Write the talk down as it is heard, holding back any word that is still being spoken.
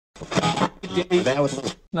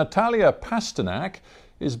Natalia Pasternak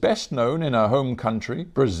is best known in her home country,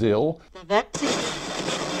 Brazil.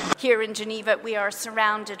 Here in Geneva, we are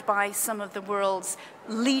surrounded by some of the world's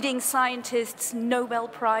leading scientists, Nobel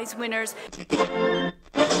Prize winners.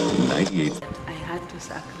 98. I had to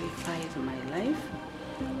sacrifice my life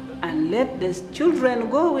and let the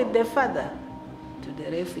children go with their father to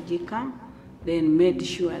the refugee camp, then made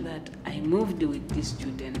sure that I moved with these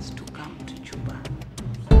students to come to Juba.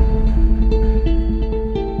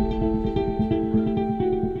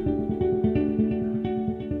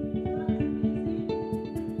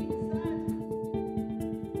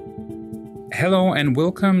 Hello and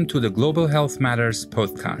welcome to the Global Health Matters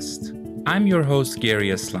podcast. I'm your host, Gary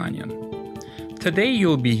Aslanyan. Today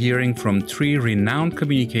you'll be hearing from three renowned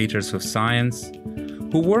communicators of science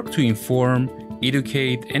who work to inform,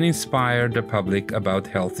 educate, and inspire the public about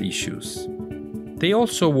health issues. They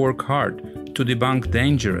also work hard to debunk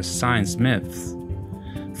dangerous science myths.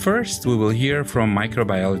 First, we will hear from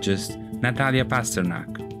microbiologist Natalia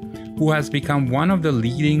Pasternak, who has become one of the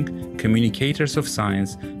leading communicators of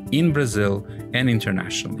science in Brazil and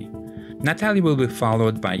internationally. Natalia will be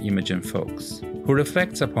followed by Imogen Foulkes, who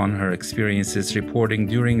reflects upon her experiences reporting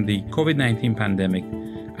during the COVID-19 pandemic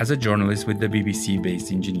as a journalist with the BBC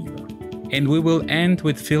based in Geneva. And we will end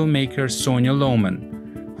with filmmaker Sonia Lowman,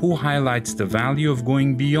 who highlights the value of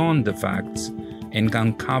going beyond the facts and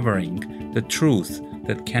uncovering the truth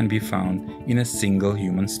that can be found in a single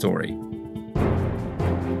human story.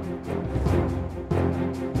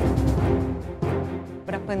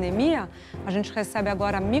 Pandemia, a gente recebe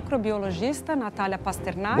agora a microbiologista Natalia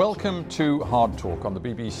Pasternak. Welcome to Hard Talk on the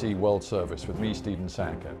BBC World Service with me, Stephen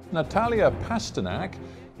Sanker. Natalia Pasternak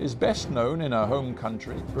is best known in her home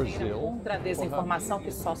country, Brazil.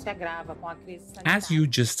 As you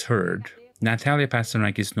just heard, Natalia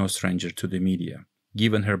Pasternak is no stranger to the media.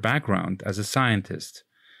 Given her background as a scientist,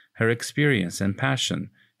 her experience and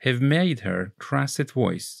passion have made her a trusted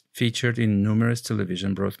voice featured in numerous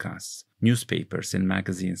television broadcasts, newspapers and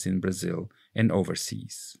magazines in Brazil and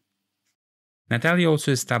overseas. Natalia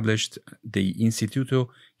also established the Instituto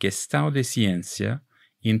Questão de Ciência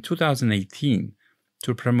in 2018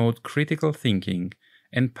 to promote critical thinking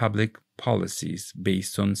and public policies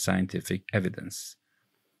based on scientific evidence.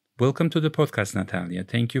 Welcome to the podcast, Natalia.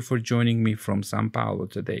 Thank you for joining me from São Paulo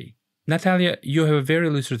today. Natalia, you have a very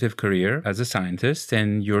illustrative career as a scientist,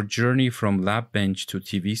 and your journey from lab bench to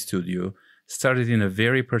TV studio started in a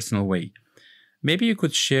very personal way. Maybe you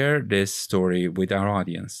could share this story with our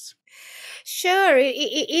audience. Sure,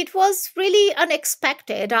 it was really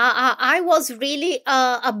unexpected. I was really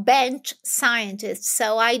a bench scientist.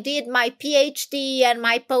 So I did my PhD and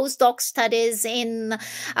my postdoc studies in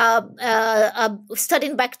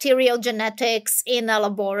studying bacterial genetics in a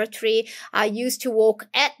laboratory. I used to work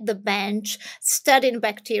at the bench, studying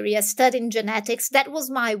bacteria, studying genetics. That was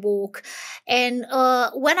my work. And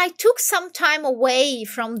when I took some time away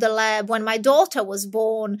from the lab, when my daughter was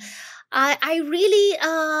born,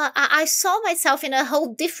 I saw myself in a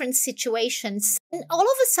whole different situations. And all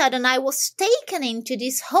of a sudden, I was taken into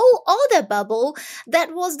this whole other bubble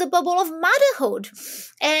that was the bubble of motherhood.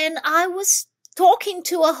 And I was talking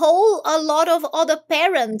to a lot of other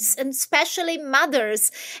parents and especially mothers.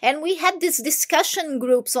 And we had these discussion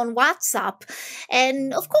groups on WhatsApp.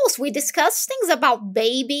 And of course, we discussed things about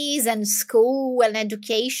babies and school and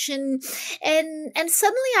education. And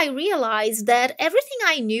suddenly I realized that everything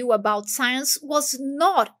I knew about science was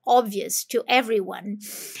not obvious to everyone.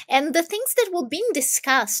 And the things that were being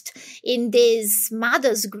discussed in these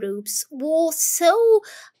mothers groups were so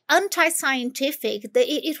anti-scientific.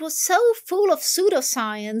 It was so full of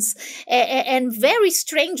pseudoscience and very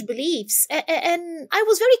strange beliefs. And I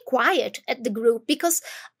was very quiet at the group because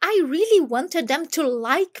I really wanted them to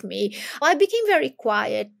like me. I became very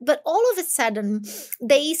quiet, but all of a sudden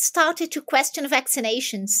they started to question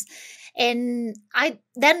vaccinations. And I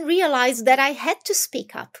then realized that I had to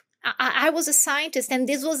speak up. I was a scientist, and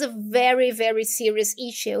this was a very, very serious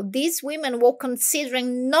issue. These women were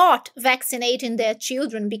considering not vaccinating their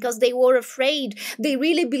children because they were afraid. They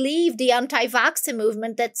really believed the anti-vaccine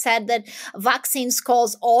movement that said that vaccines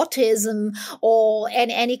cause autism or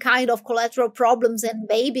any kind of collateral problems in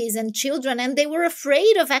babies and children, and they were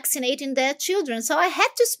afraid of vaccinating their children. So I had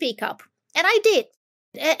to speak up, and I did.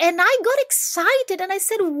 And I got excited and I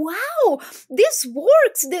said, wow, this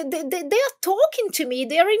works. They are talking to me.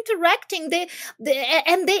 They are interacting. They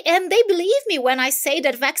believe me when I say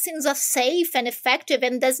that vaccines are safe and effective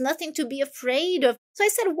and there's nothing to be afraid of. So I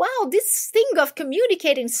said, wow, this thing of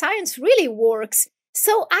communicating science really works.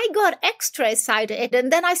 So I got extra excited,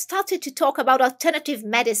 and then I started to talk about alternative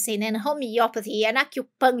medicine and homeopathy and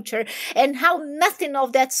acupuncture and how nothing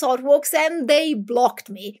of that sort works, and they blocked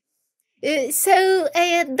me. So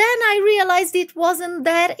then I realized it wasn't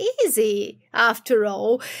that easy after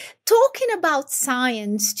all. Talking about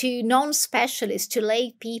science to non-specialists, to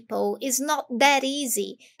lay people, is not that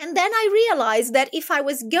easy. And then I realized that if I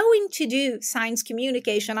was going to do science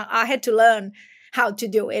communication, I had to learn how to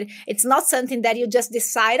do it. It's not something that you just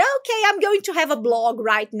decide, okay, I'm going to have a blog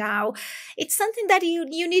right now. It's something that you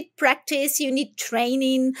need practice, you need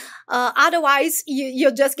training. Otherwise,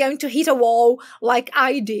 you're just going to hit a wall like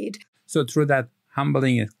I did. So through that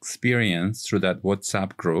humbling experience, through that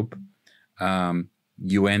WhatsApp group,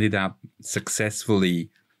 you ended up successfully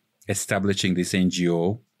establishing this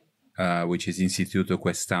NGO, which is Instituto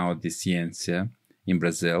Questão de Ciência in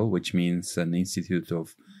Brazil, which means an Institute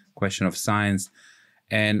of Question of Science.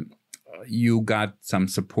 And you got some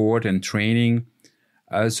support and training.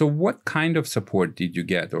 So what kind of support did you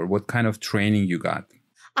get, or what kind of training you got?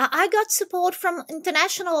 I got support from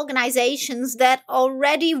international organizations that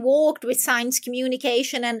already worked with science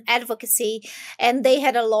communication and advocacy, and they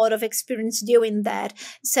had a lot of experience doing that.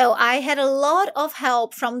 So I had a lot of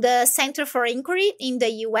help from the Center for Inquiry in the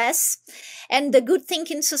US and the Good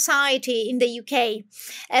Thinking Society in the UK.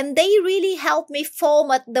 And they really helped me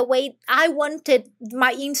format the way I wanted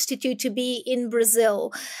my institute to be in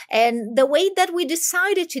Brazil. And the way that we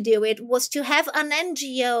decided to do it was to have an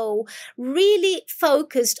NGO really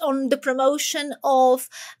focused on the promotion of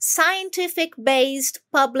scientific-based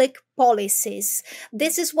public policies.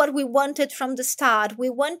 This is what we wanted from the start. We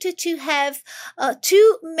wanted to have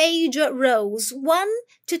two major roles. One,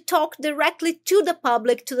 to talk directly to the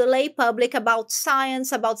public, to the lay public, about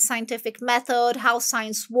science, about scientific method, how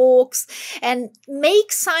science works, and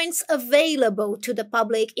make science available to the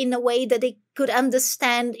public in a way that they could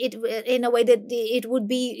understand it, in a way that it would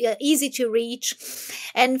be easy to reach.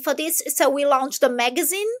 And for this, so we launched a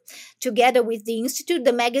magazine together with the Institute.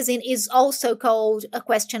 The magazine is also called A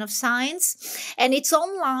Question of Science, and it's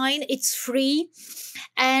online, it's free,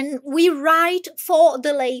 and we write for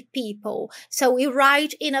the lay people. So we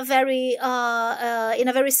write in a very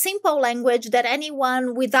simple language that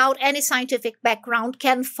anyone without any scientific background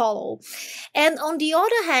can follow. And on the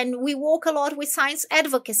other hand, we work a lot with science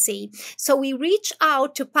advocacy. So we reach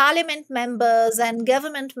out to parliament members and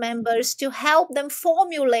government members to help them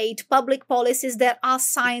formulate public policies that are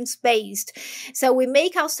science-based. So we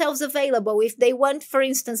make ourselves available. If they want, for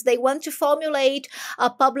instance, they want to formulate a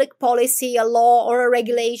public policy, a law or a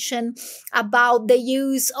regulation about the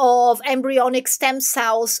use of embryonic stem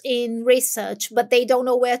cells in research, but they don't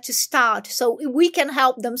know where to start. So we can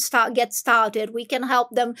help them get started. We can help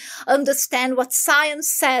them understand what science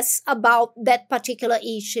says about that particular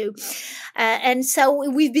issue. And so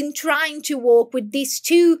we've been trying to work with these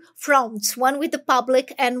two fronts, one with the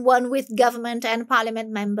public and one with government and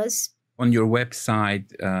parliament members. On your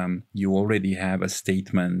website, you already have a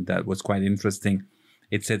statement that was quite interesting.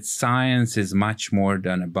 It said, science is much more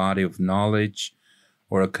than a body of knowledge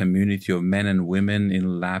or a community of men and women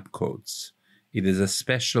in lab coats. It is a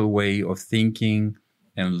special way of thinking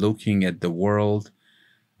and looking at the world,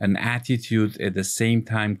 an attitude at the same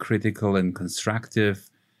time critical and constructive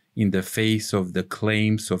in the face of the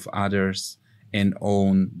claims of others and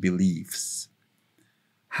own beliefs.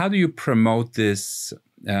 How do you promote this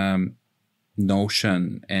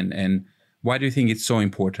notion, and why do you think it's so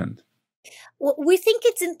important? We think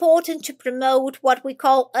it's important to promote what we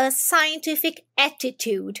call a scientific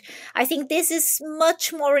attitude. I think this is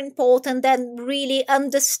much more important than really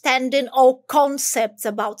understanding all concepts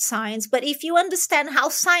about science. But if you understand how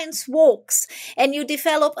science works and you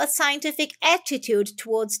develop a scientific attitude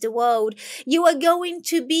towards the world, you are going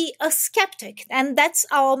to be a skeptic. And that's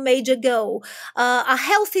our major goal. A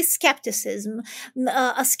healthy skepticism.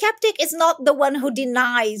 A skeptic is not the one who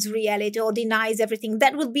denies reality or denies everything.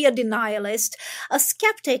 That would be a denialist. A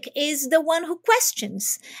skeptic is the one who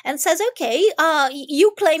questions and says, okay,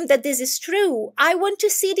 you claim that this is true. I want to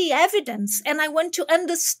see the evidence and I want to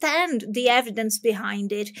understand the evidence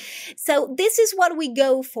behind it. So this is what we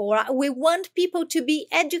go for. We want people to be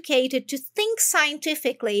educated, to think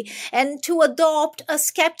scientifically and to adopt a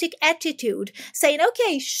skeptic attitude, saying,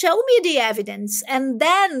 okay, show me the evidence and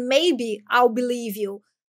then maybe I'll believe you.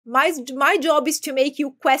 My job is to make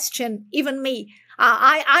you question even me.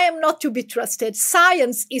 I am not to be trusted.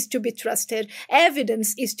 Science is to be trusted.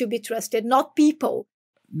 Evidence is to be trusted, not people.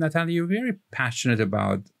 Natalia, you're very passionate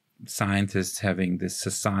about scientists having this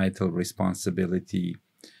societal responsibility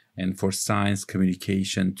and for science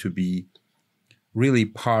communication to be really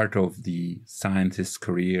part of the scientist's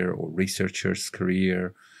career or researcher's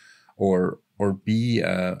career, or be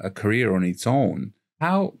a career on its own.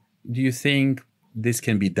 How do you think this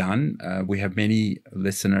can be done? We have many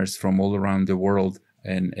listeners from all around the world,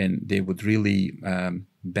 and they would really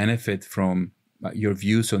benefit from your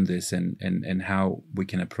views on this and how we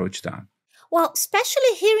can approach that. Well,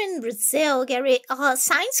 especially here in Brazil, Gary,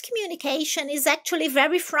 science communication is actually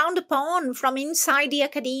very frowned upon from inside the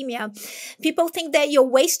academia. People think that you're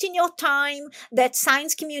wasting your time, that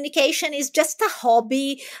science communication is just a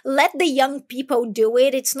hobby. Let the young people do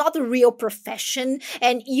it. It's not a real profession.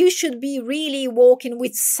 And you should be really working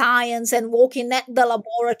with science and working at the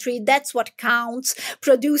laboratory. That's what counts.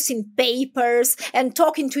 Producing papers and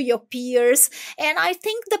talking to your peers. And I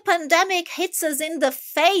think the pandemic hits us in the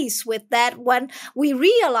face with that, when we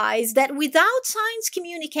realize that without science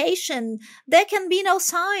communication, there can be no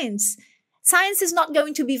science. Science is not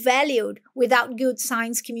going to be valued without good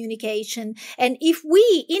science communication. And if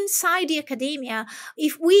we, inside the academia,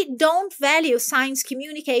 if we don't value science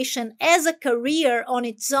communication as a career on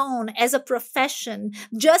its own, as a profession,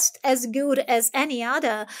 just as good as any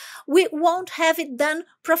other, we won't have it done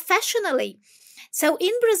professionally. So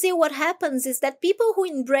in Brazil, what happens is that people who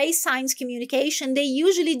embrace science communication, they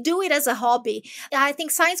usually do it as a hobby. I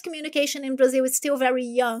think science communication in Brazil is still very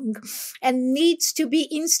young and needs to be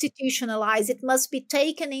institutionalized. It must be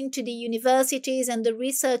taken into the universities and the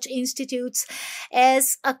research institutes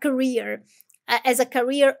as a career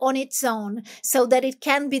on its own, so that it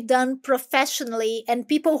can be done professionally, and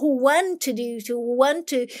people who want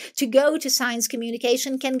to go to science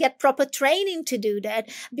communication can get proper training to do that.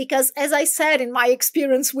 Because as I said in my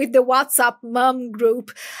experience with the WhatsApp mom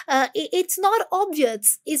group, it's not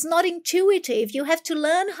obvious, it's not intuitive. You have to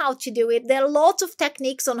learn how to do it. There are lots of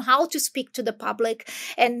techniques on how to speak to the public,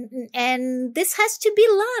 and this has to be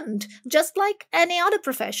learned just like any other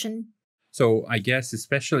profession. So I guess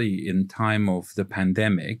especially in time of the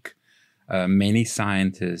pandemic, many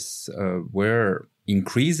scientists were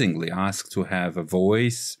increasingly asked to have a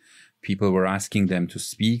voice. People were asking them to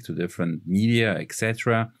speak to different media,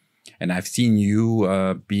 etc. And I've seen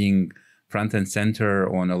you being front and center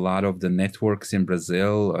on a lot of the networks in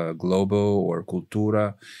Brazil, Globo or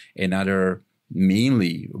Cultura, and other,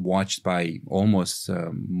 mainly watched by almost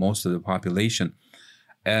most of the population.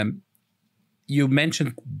 You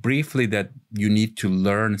mentioned briefly that you need to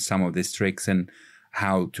learn some of these tricks and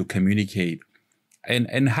how to communicate.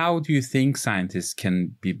 And how do you think scientists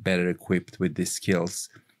can be better equipped with these skills,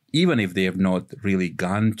 even if they have not really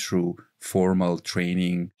gone through formal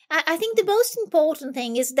training? I think the most important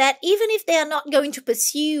thing is that even if they are not going to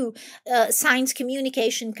pursue science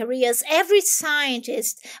communication careers, every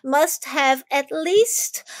scientist must have at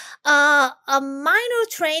least a minor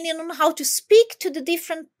training on how to speak to the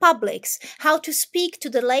different publics, how to speak to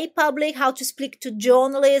the lay public, how to speak to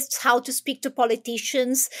journalists, how to speak to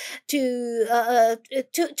politicians, to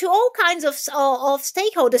all kinds of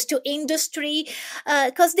stakeholders, to industry,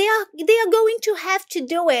 because they are going to have to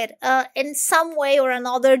do it in some way or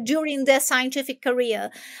another during their scientific career.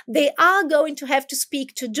 They are going to have to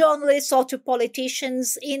speak to journalists or to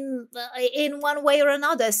politicians in one way or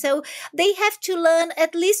another. So they have to learn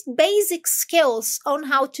at least basic skills on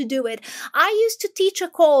how to do it. I used to teach a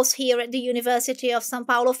course here at the University of São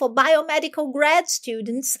Paulo for biomedical grad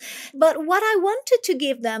students, but what I wanted to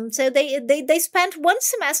give them, so they spent one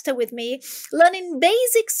semester with me learning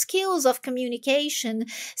basic skills of communication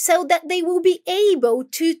so that they will be able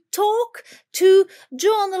to talk to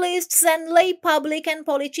journalists and lay public and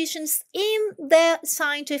politicians in their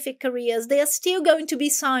scientific careers. They are still going to be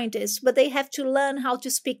scientists, but they have to learn how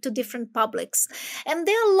to speak to different publics. And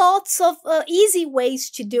there are lots of easy ways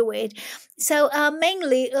to do it. So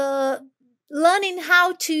mainly learning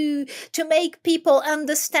how to make people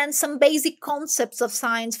understand some basic concepts of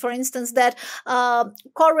science, for instance, that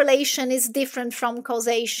correlation is different from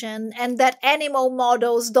causation, and that animal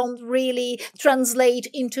models don't really translate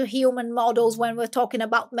into human models when we're talking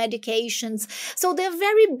about medications. So they're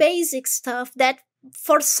very basic stuff that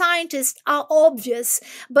for scientists are obvious,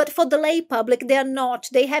 but for the lay public, they're not.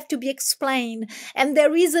 They have to be explained. And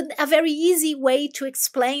there is a very easy way to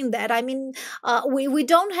explain that. I mean,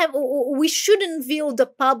 we shouldn't view the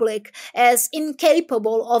public as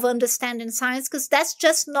incapable of understanding science, because that's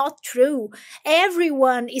just not true.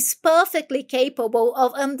 Everyone is perfectly capable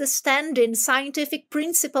of understanding scientific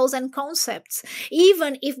principles and concepts,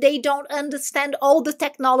 even if they don't understand all the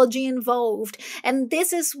technology involved. And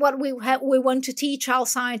this is what we want to teach our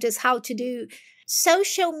scientists how to do.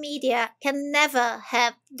 Social media can never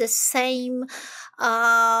have the same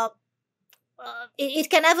it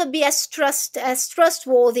can never be as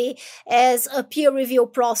trustworthy as a peer review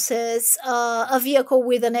process, a vehicle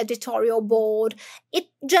with an editorial board. It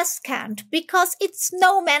just can't, because it's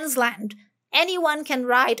no man's land. Anyone can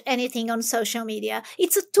write anything on social media.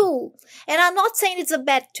 It's a tool. And I'm not saying it's a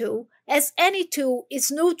bad tool, as any tool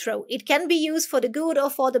is neutral. It can be used for the good or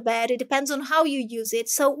for the bad. It depends on how you use it.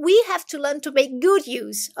 So we have to learn to make good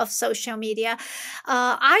use of social media.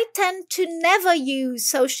 I tend to never use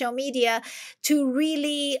social media to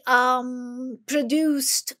really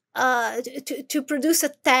produce a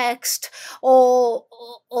text or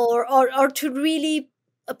to really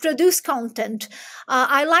produce content.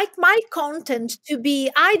 I like my content to be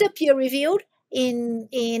either peer-reviewed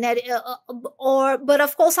but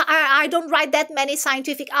of course I don't write that many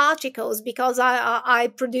scientific articles, because I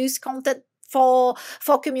produce content for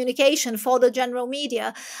communication, for the general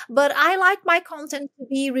media. But I like my content to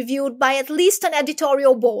be reviewed by at least an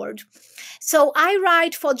editorial board. So I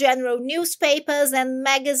write for general newspapers and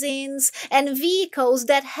magazines and vehicles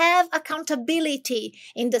that have accountability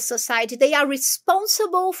in the society. They are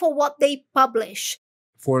responsible for what they publish.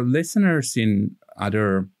 For listeners in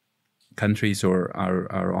other countries or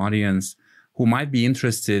our audience who might be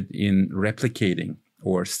interested in replicating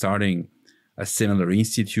or starting a similar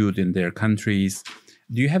institute in their countries,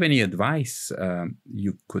 do you have any advice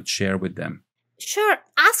you could share with them? Sure.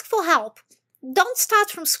 Ask for help. Don't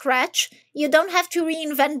start from scratch. You don't have to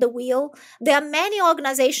reinvent the wheel. There are many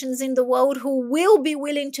organizations in the world who will be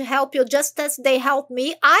willing to help you, just as they helped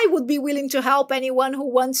me. I would be willing to help anyone who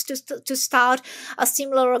wants to start a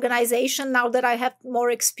similar organization now that I have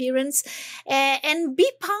more experience, and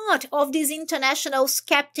be part of this international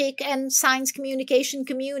skeptic and science communication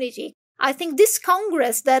community. I think this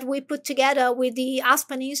Congress that we put together with the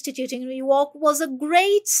Aspen Institute in New York was a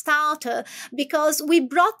great starter, because we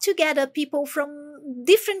brought together people from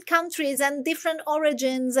different countries and different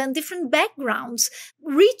origins and different backgrounds.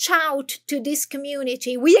 Reach out to this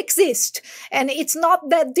community. We exist, and it's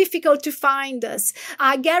not that difficult to find us.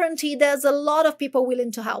 I guarantee there's a lot of people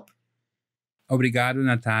willing to help. Obrigado,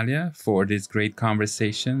 Natalia, for this great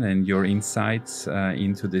conversation and your insights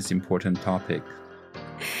into this important topic.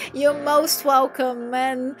 You're most welcome,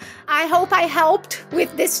 and I hope I helped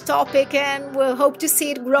with this topic, and we'll hope to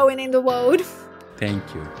see it growing in the world. Thank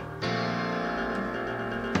you.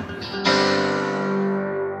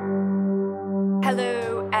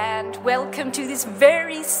 Hello and welcome to this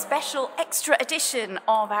very special extra edition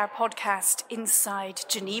of our podcast Inside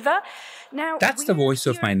Geneva. Now, that's the voice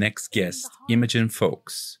of my next guest, Imogen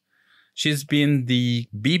Foulkes. She's been the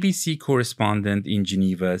BBC correspondent in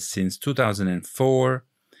Geneva since 2004.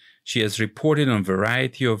 She has reported on a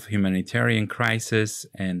variety of humanitarian crises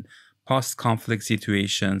and post-conflict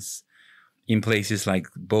situations in places like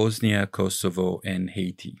Bosnia, Kosovo, and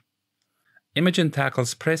Haiti. Imogen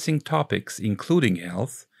tackles pressing topics, including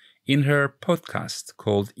health, in her podcast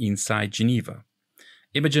called Inside Geneva.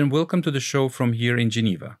 Imogen, welcome to the show from here in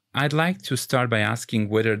Geneva. I'd like to start by asking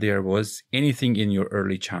whether there was anything in your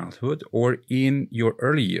early childhood or in your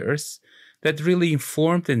early years that really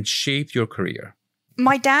informed and shaped your career.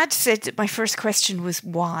 My dad said that my first question was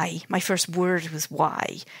why. My first word was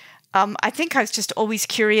why. I think I was just always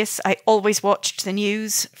curious. I always watched the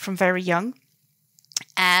news from very young.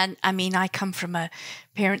 And I mean, I come from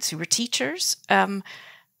parents who were teachers,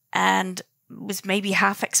 and was maybe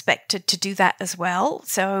half expected to do that as well.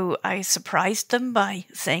 So I surprised them by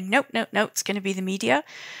saying, no, it's going to be the media.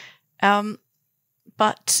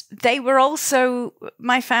 But they were also,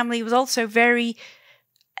 my family was also very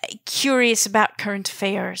curious about current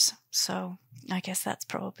affairs. So I guess that's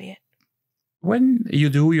probably it. When you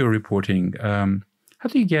do your reporting, how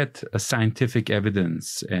do you get a scientific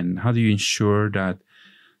evidence, and how do you ensure that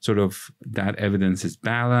sort of that evidence is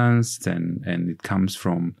balanced and it comes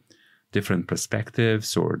from different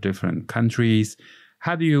perspectives or different countries?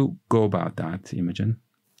 How do you go about that, Imogen?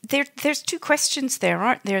 There's two questions there,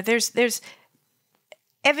 aren't there? There's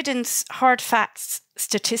evidence, hard facts,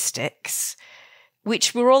 statistics,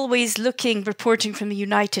 which we're always reporting from the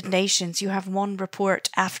United Nations. You have one report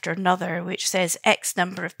after another, which says X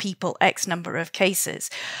number of people, X number of cases.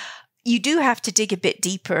 You do have to dig a bit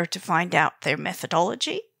deeper to find out their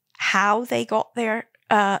methodology, how they got their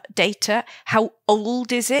data, how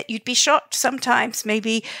old is it? You'd be shocked sometimes.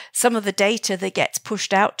 Maybe some of the data that gets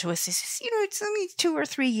pushed out to us is, it's only 2 or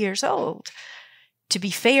 3 years old. To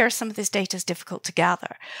be fair, some of this data is difficult to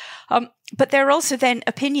gather. But there are also then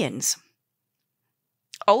opinions.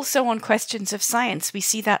 Also on questions of science, we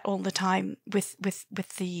see that all the time with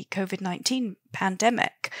the COVID-19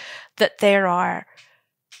 pandemic, that there are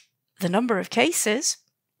the number of cases,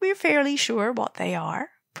 we're fairly sure what they are.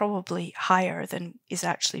 probably higher than is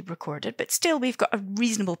actually recorded, but still we've got a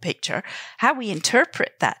reasonable picture. How we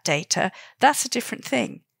interpret that data, that's a different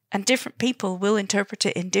thing. And different people will interpret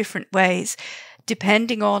it in different ways,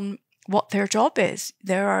 depending on what their job is.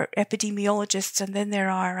 There are epidemiologists and then there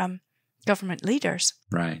are government leaders.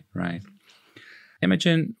 Right.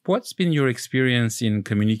 Imogen, what's been your experience in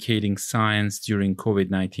communicating science during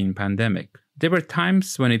COVID-19 pandemic? There were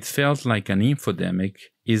times when it felt like an infodemic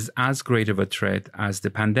is as great of a threat as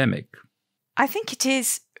the pandemic. I think it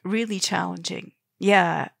is really challenging.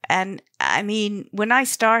 Yeah. And I mean, when I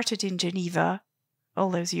started in Geneva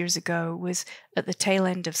all those years ago, was at the tail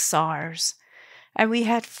end of SARS. And we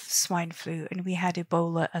had swine flu and we had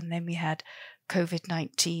Ebola and then we had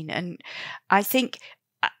COVID-19. And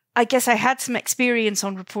I guess I had some experience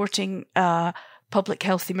on reporting public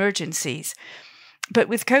health emergencies. But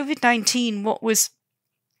with COVID-19, what was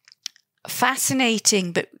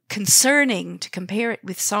fascinating but concerning to compare it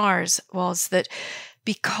with SARS was that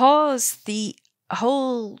because the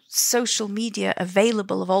whole social media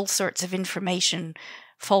available of all sorts of information,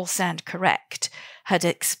 false and correct, had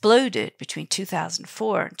exploded between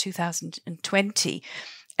 2004 and 2020,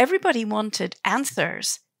 everybody wanted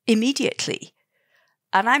answers immediately.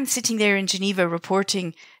 And I'm sitting there in Geneva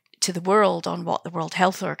reporting to the world on what the World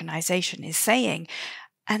Health Organization is saying.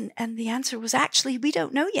 And the answer was actually, we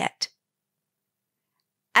don't know yet.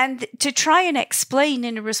 And to try and explain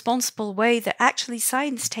in a responsible way that actually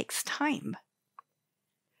science takes time.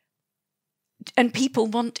 And people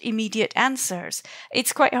want immediate answers.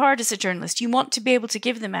 It's quite hard as a journalist. You want to be able to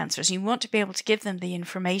give them answers. You want to be able to give them the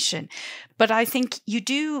information. But I think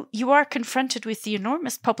you are confronted with the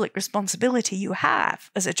enormous public responsibility you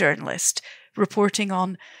have as a journalist reporting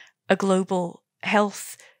on a global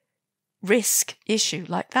health risk issue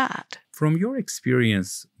like that. From your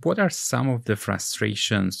experience, what are some of the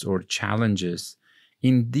frustrations or challenges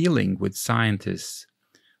in dealing with scientists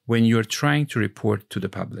when you're trying to report to the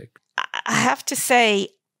public? I have to say,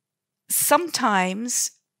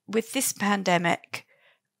 sometimes with this pandemic,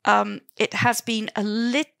 it has been a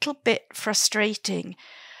little bit frustrating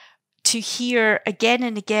to hear again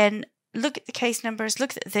and again, look at the case numbers,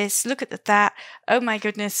 look at this, look at that. Oh my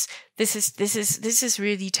goodness, this is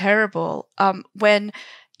really terrible. When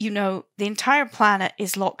the entire planet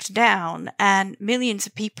is locked down and millions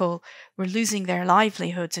of people were losing their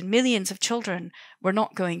livelihoods and millions of children were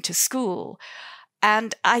not going to school.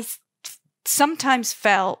 And I sometimes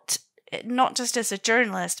felt, not just as a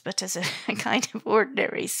journalist, but as a kind of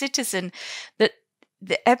ordinary citizen, that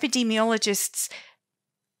the epidemiologists,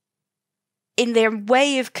 in their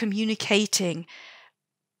way of communicating,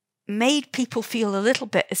 made people feel a little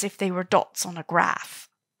bit as if they were dots on a graph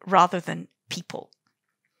rather than people.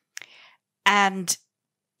 And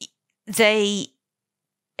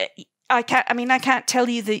I can't tell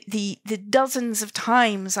you the dozens of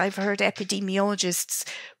times I've heard epidemiologists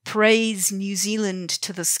praise New Zealand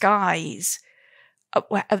to the skies.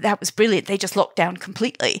 That was brilliant. They just locked down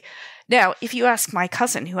completely. Now, if you ask my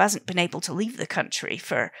cousin, who hasn't been able to leave the country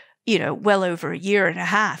for, well over a year and a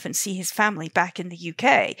half and see his family back in the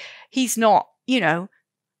UK, he's not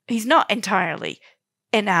entirely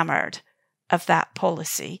enamored of that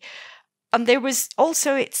policy. And there was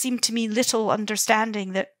also, it seemed to me, little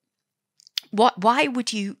understanding that why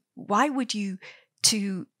would you,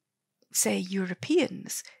 to say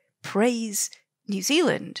Europeans, praise New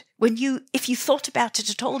Zealand when if you thought about it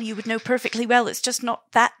at all, you would know perfectly well it's just not,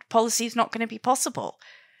 that policy is not going to be possible.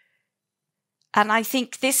 And I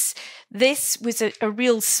think this was a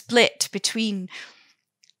real split between,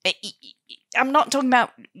 I'm not talking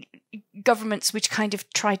about governments which kind of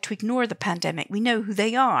tried to ignore the pandemic. We know who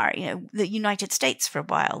they are. The United States for a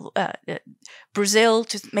while, Brazil,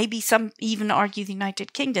 maybe some even argue the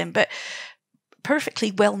United Kingdom, but perfectly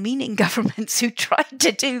well-meaning governments who tried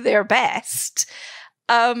to do their best.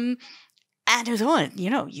 And it was on, you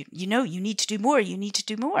need to do more. You need to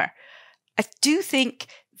do more. I do think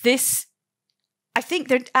there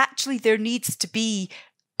needs to be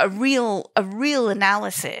a real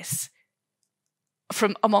analysis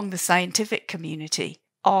from among the scientific community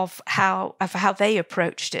of how they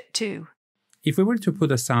approached it too. If we were to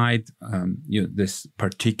put aside this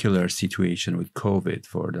particular situation with COVID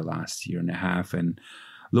for the last year and a half and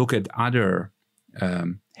look at other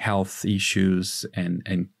health issues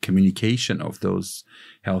and communication of those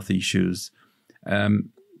health issues, do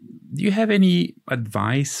you have any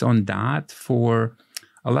advice on that? For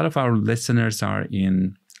a lot of our listeners are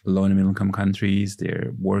in low and middle income countries.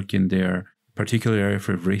 They're working their particular area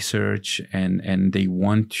for research and they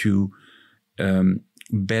want to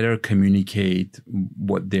better communicate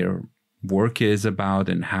what they're work is about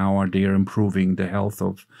and how are they improving the health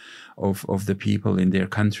of the people in their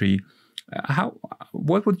country.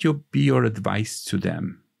 What would be your advice to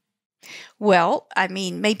them? Well, I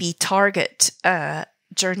mean, maybe target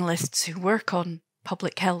journalists who work on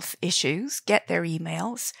public health issues, get their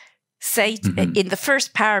emails, say in the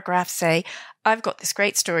first paragraph, say, I've got this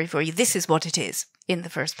great story for you. This is what it is in the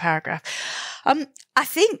first paragraph. I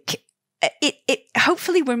think it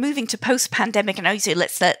hopefully we're moving to post-pandemic, and I say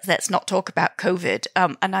let's not talk about COVID.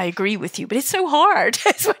 And I agree with you, but it's so hard.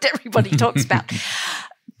 It's what everybody talks about.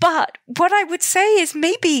 But what I would say is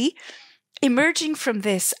maybe emerging from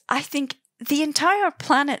this, I think the entire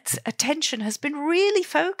planet's attention has been really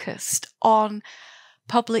focused on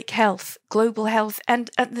public health, global health, and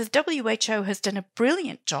the WHO has done a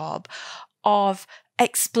brilliant job of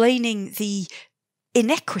explaining the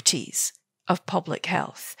inequities of public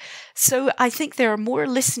health. So I think there are more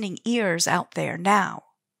listening ears out there now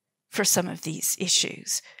for some of these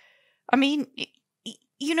issues. I mean,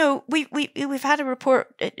 you know, we've had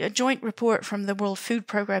a joint report from the World Food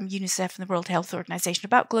Programme, UNICEF, and the World Health Organization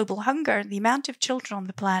about global hunger and the amount of children on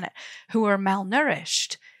the planet who are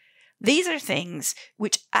malnourished. These are things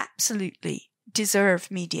which absolutely deserve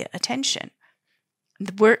media attention.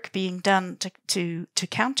 The work being done to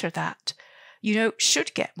counter that, you know,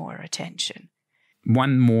 should get more attention.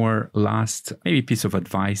 One more last maybe piece of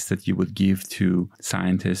advice that you would give to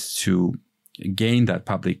scientists to gain that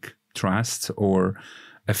public trust or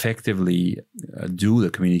effectively do the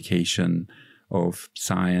communication of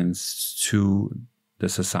science to the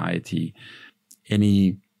society.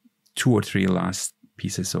 Any 2 or 3 last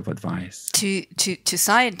pieces of advice to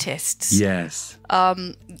scientists? Yes.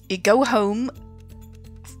 You go home,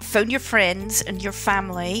 phone your friends and your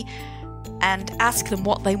family, and ask them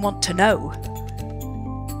what they want to know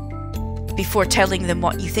before telling them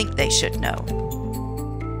what you think they should know.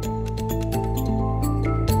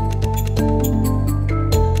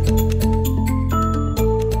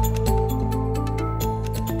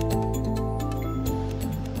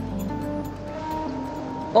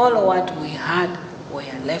 All what we had were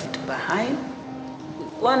left behind.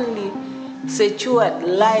 We only secured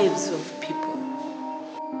lives of people.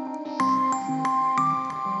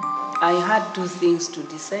 I had 2 things to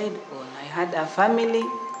decide on. I had a family,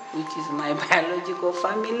 which is my biological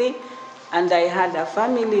family, and I had a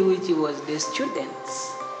family which was the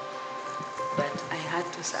students. But I had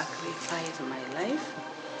to sacrifice my life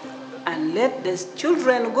and let the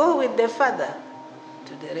children go with the father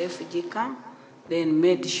to the refugee camp, then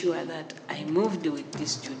made sure that I moved with the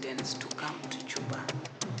students to come to Juba.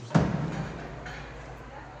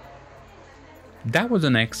 That was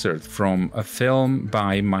an excerpt from a film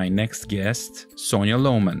by my next guest, Sonia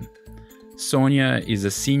Lowman. Sonia is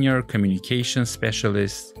a senior communication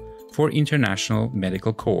specialist for International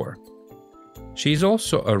Medical Corps. She is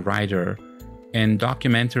also a writer and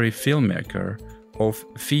documentary filmmaker of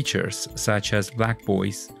features such as Black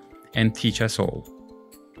Boys and Teach Us All.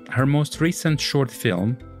 Her most recent short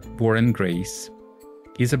film, War and Grace,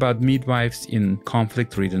 is about midwives in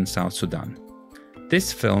conflict-ridden South Sudan.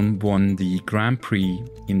 This film won the Grand Prix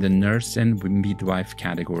in the Nurse and Midwife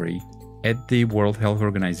category at the World Health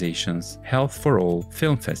Organization's Health for All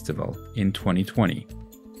Film Festival in 2020.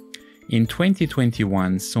 In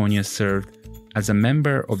 2021, Sonia served as a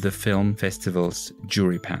member of the film festival's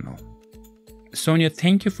jury panel. Sonia,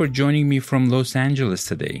 thank you for joining me from Los Angeles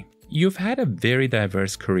today. You've had a very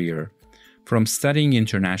diverse career, from studying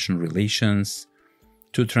international relations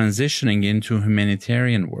to transitioning into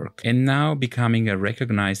humanitarian work and now becoming a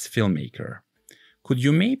recognized filmmaker. Could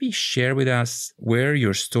you maybe share with us where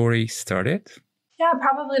your story started? Yeah,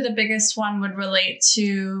 probably the biggest one would relate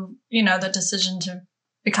to, the decision to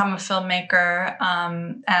become a filmmaker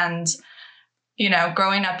and,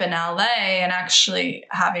 growing up in LA and actually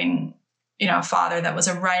having a father that was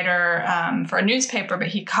a writer for a newspaper, but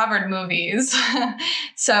he covered movies.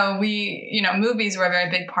 So movies were a very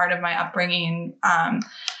big part of my upbringing.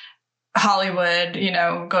 Hollywood,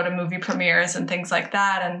 go to movie premieres and things like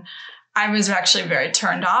that. And I was actually very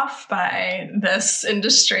turned off by this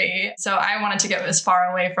industry. So I wanted to get as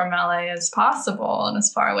far away from LA as possible and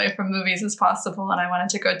as far away from movies as possible. And I wanted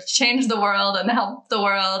to go change the world and help the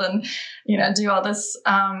world and, do all this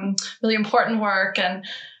really important work.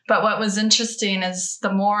 But what was interesting is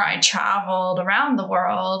the more I traveled around the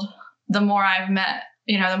world, the more I've met,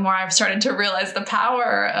 the more I've started to realize the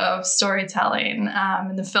power of storytelling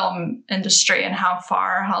in the film industry and how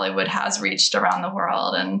far Hollywood has reached around the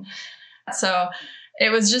world. And so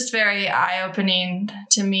it was just very eye-opening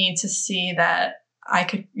to me to see that I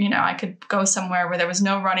could go somewhere where there was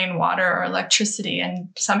no running water or electricity, and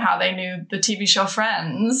somehow they knew the TV show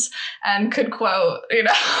Friends and could quote,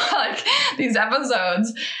 like these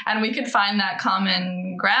episodes, and we could find that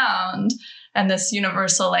common ground and this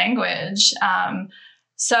universal language.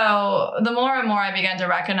 So the more and more I began to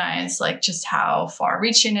recognize like just how far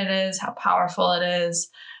reaching it is, how powerful it is,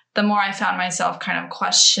 the more I found myself kind of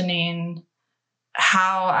questioning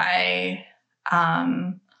how I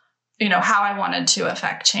wanted to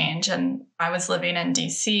affect change. And I was living in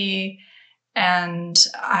DC, and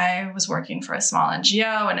I was working for a small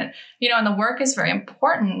NGO, and and the work is very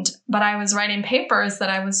important, but I was writing papers that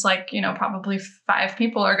I was like, probably 5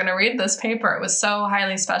 people are going to read this paper. It was so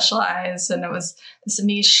highly specialized, and it was this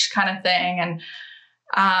niche kind of thing.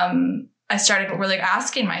 And, I started really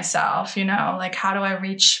asking myself, like, how do I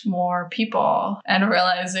reach more people? And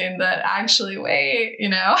realizing that actually, wait,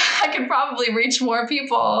 I could probably reach more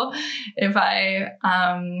people if I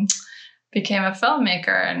became a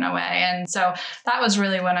filmmaker in a way. And so that was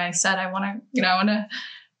really when I said, I want to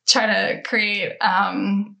try to create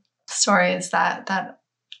stories that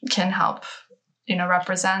can help,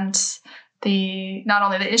 represent not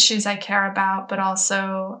only the issues I care about, but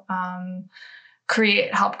also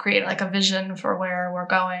help create like a vision for where we're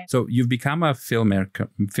going. So you've become a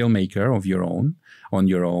filmmaker of your own, on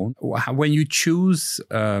your own. When you choose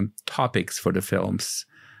topics for the films,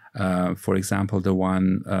 for example, the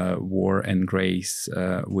one War and Grace,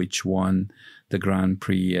 which won the Grand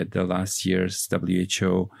Prix at the last year's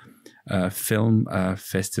WHO Film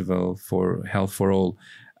Festival for Health for All.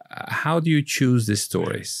 How do you choose these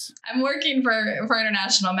stories? I'm working for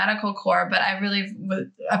International Medical Corps, but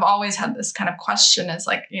I've always had this kind of question is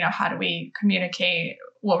like, how do we communicate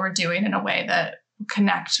what we're doing in a way that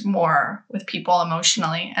connect more with people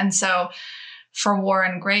emotionally? And so for War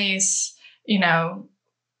and Grace,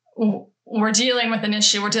 we're dealing with an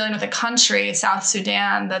issue, we're dealing with a country, South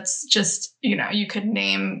Sudan, that's just, you could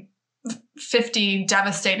name 50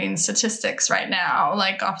 devastating statistics right now,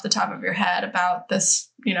 like off the top of your head about this,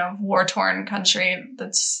 war-torn country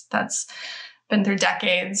that's been through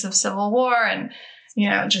decades of civil war and,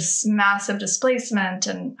 just massive displacement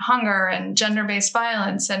and hunger and gender-based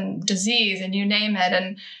violence and disease and you name it.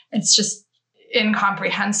 And it's just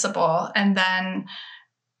incomprehensible. And then,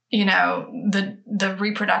 the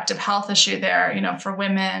reproductive health issue there, for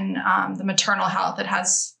women, the maternal health, it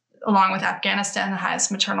has, along with Afghanistan, the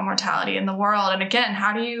highest maternal mortality in the world. And again,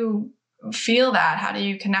 how do you feel that? How do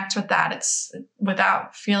you connect with that? It's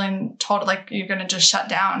without feeling total like you're going to just shut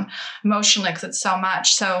down emotionally because it's so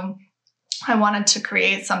much. So I wanted to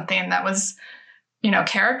create something that was,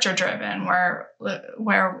 character driven, where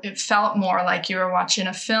it felt more like you were watching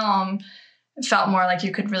a film. It felt more like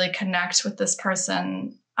you could really connect with this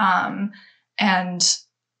person. And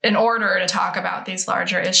in order to talk about these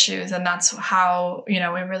larger issues. And that's how, we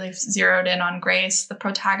really zeroed in on Grace, the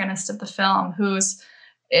protagonist of the film, who's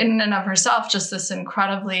in and of herself just this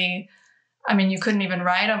incredibly, you couldn't even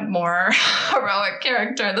write a more heroic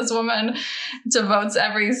character. This woman devotes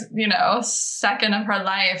every, second of her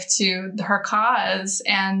life to her cause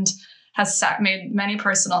and has made many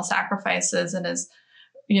personal sacrifices and is,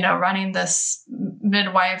 running this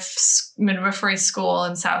midwifery school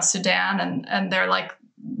in South Sudan. And they're like,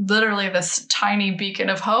 literally this tiny beacon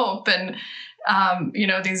of hope. And,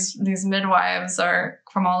 these midwives are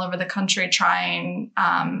from all over the country trying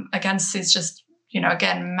against these just,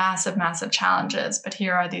 again, massive, massive challenges. But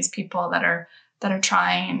here are these people that are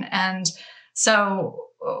trying. And so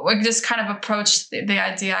we just kind of approached the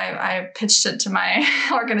idea. I pitched it to my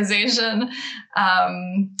organization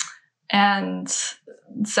and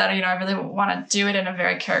said, I really want to do it in a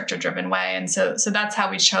very character-driven way. And so that's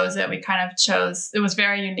how we chose it. We kind of chose, it was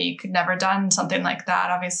very unique, never done something like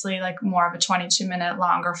that. Obviously, like more of a 22-minute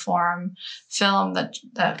longer form film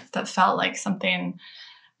that felt like something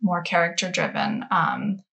more character-driven.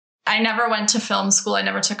 I never went to film school. I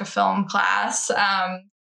never took a film class,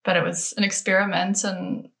 but it was an experiment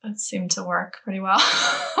and it seemed to work pretty well.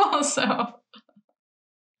 So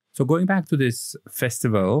going back to this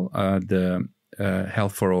festival, the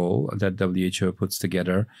Health for All that WHO puts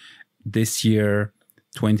together, this year,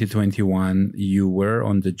 2021, you were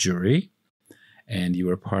on the jury and you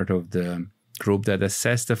were part of the group that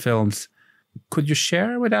assessed the films. Could you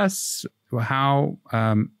share with us how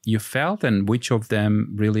you felt and which of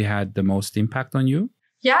them really had the most impact on you?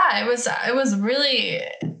 Yeah, it was really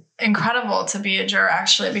incredible to be a juror,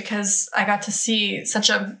 actually, because I got to see such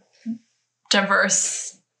a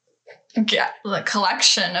diverse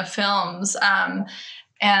collection of films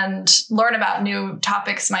and learn about new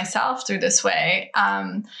topics myself through this way.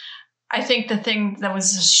 I think the thing that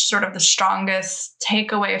was sort of the strongest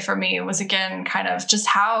takeaway for me was, again, kind of just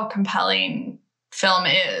how compelling film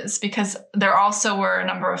is, because there also were a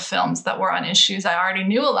number of films that were on issues I already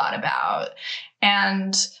knew a lot about,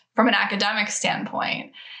 and from an academic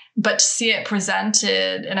standpoint. But to see it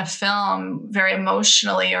presented in a film very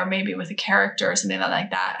emotionally, or maybe with a character or something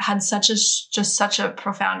like that, had such a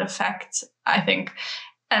profound effect, I think.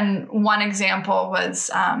 And one example was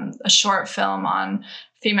a short film on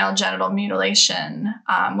female genital mutilation,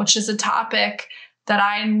 which is a topic that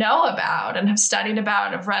I know about and have studied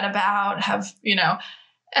about, have read about,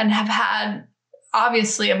 and have had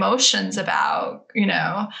obviously emotions about,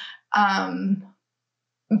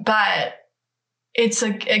 but it's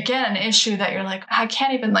again an issue that you're like, I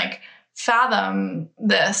can't even fathom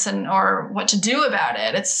this or what to do about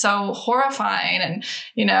it. It's so horrifying. And,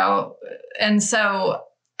 and so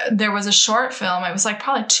there was a short film. It was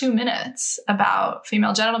probably 2 minutes about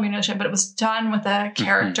female genital mutilation, but it was done with a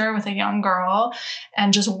character, with a young girl,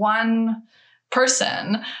 and just one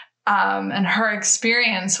person, and her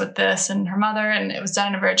experience with this and her mother. And it was done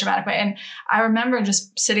in a very dramatic way. And I remember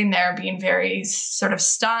just sitting there being very sort of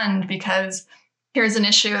stunned, because here's an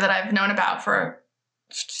issue that I've known about for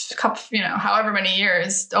a couple, however many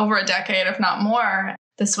years, over a decade, if not more.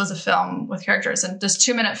 This was a film with characters, and this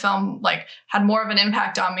 2-minute film had more of an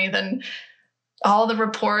impact on me than all the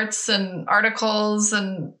reports and articles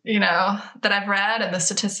and, that I've read and the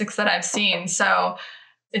statistics that I've seen. So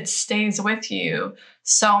it stays with you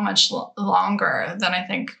so much longer than I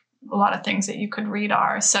think a lot of things that you could read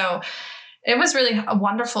are. So it was really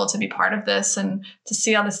wonderful to be part of this and to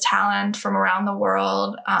see all this talent from around the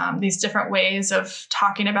world, these different ways of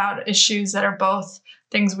talking about issues that are both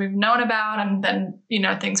things we've known about and then,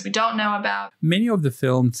 things we don't know about. Many of the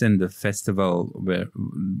films in the festival were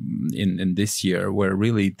in this year were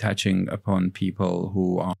really touching upon people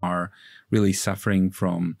who are really suffering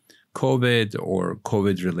from COVID or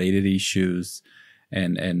COVID-related issues.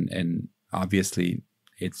 And obviously,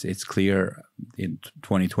 it's clear in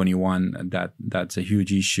 2021 that that's a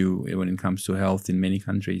huge issue when it comes to health in many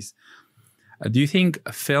countries. Do you think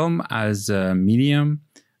film as a medium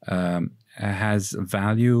has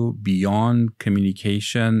value beyond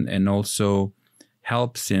communication and also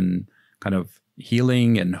helps in kind of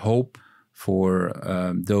healing and hope for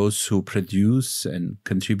those who produce and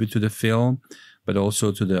contribute to the film, but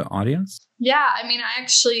also to the audience? Yeah, I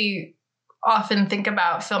actually often think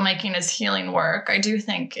about filmmaking as healing work. I do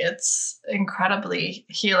think it's incredibly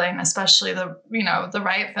healing, especially the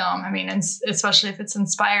right film. Especially if it's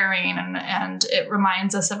inspiring and it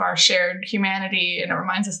reminds us of our shared humanity and it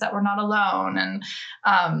reminds us that we're not alone. And,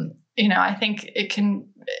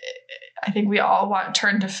 I think we all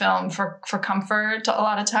turn to film for comfort a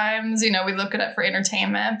lot of times. We look at it for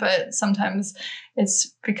entertainment, but sometimes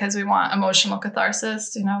it's because we want emotional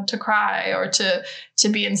catharsis, to cry or to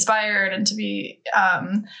be inspired and to be,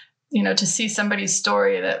 to see somebody's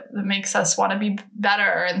story that makes us want to be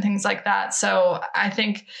better and things like that. So I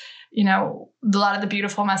think, a lot of the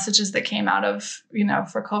beautiful messages that came out of,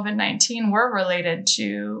 for COVID-19 were related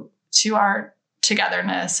to our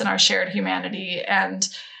togetherness and our shared humanity. And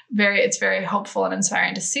it's very hopeful and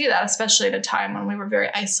inspiring to see that, especially at a time when we were very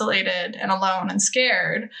isolated and alone and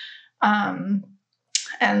scared. And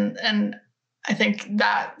I think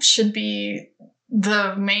that should be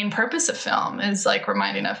the main purpose of film, is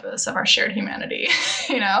reminding us of our shared humanity,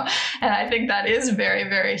 and I think that is very,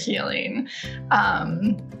 very healing.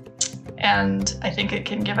 And I think it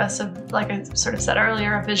can give us, like I sort of said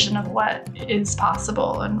earlier, a vision of what is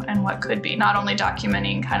possible and what could be, not only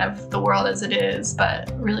documenting kind of the world as it is,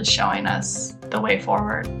 but really showing us the way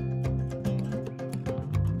forward.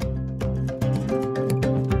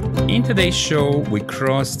 In today's show, we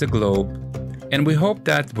cross the globe, and we hope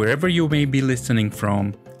that wherever you may be listening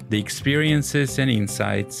from, the experiences and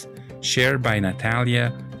insights shared by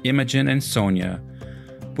Natalia, Imogen, and Sonia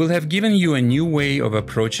will have given you a new way of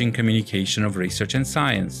approaching communication of research and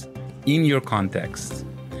science in your context.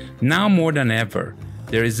 Now more than ever,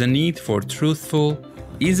 there is a need for truthful,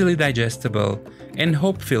 easily digestible, and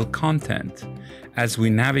hope-filled content as we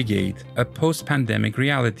navigate a post-pandemic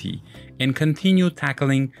reality and continue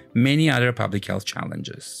tackling many other public health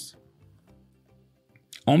challenges.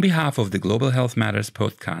 On behalf of the Global Health Matters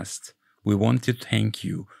podcast, we want to thank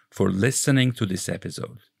you for listening to this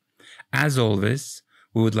episode. As always,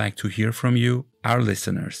 we would like to hear from you, our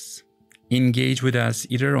listeners. Engage with us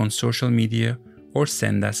either on social media or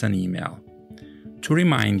send us an email. To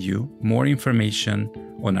remind you, more information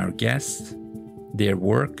on our guests, their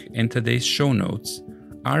work, and today's show notes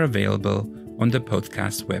are available on the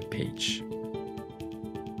podcast webpage.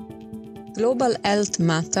 Global Health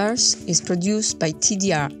Matters is produced by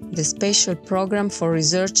TDR, the Spatial Program for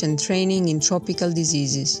Research and Training in Tropical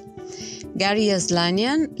Diseases. Gary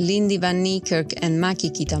Aslanian, Lindy Van Niekerk and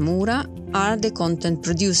Maki Kitamura are the content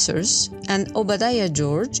producers, and Obadiah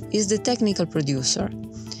George is the technical producer.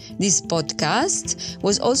 This podcast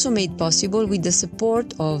was also made possible with the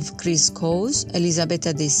support of Chris Coase,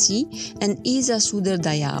 Elisabetta Desi, and Isa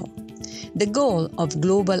Suder-Dayao. The goal of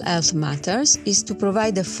Global Health Matters is to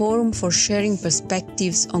provide a forum for sharing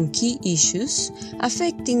perspectives on key issues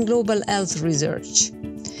affecting global health research.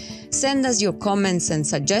 Send us your comments and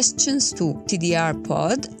suggestions to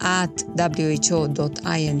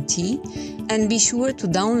tdrpod@who.int and be sure to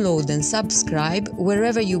download and subscribe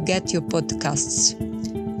wherever you get your podcasts.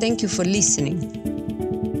 Thank you for listening.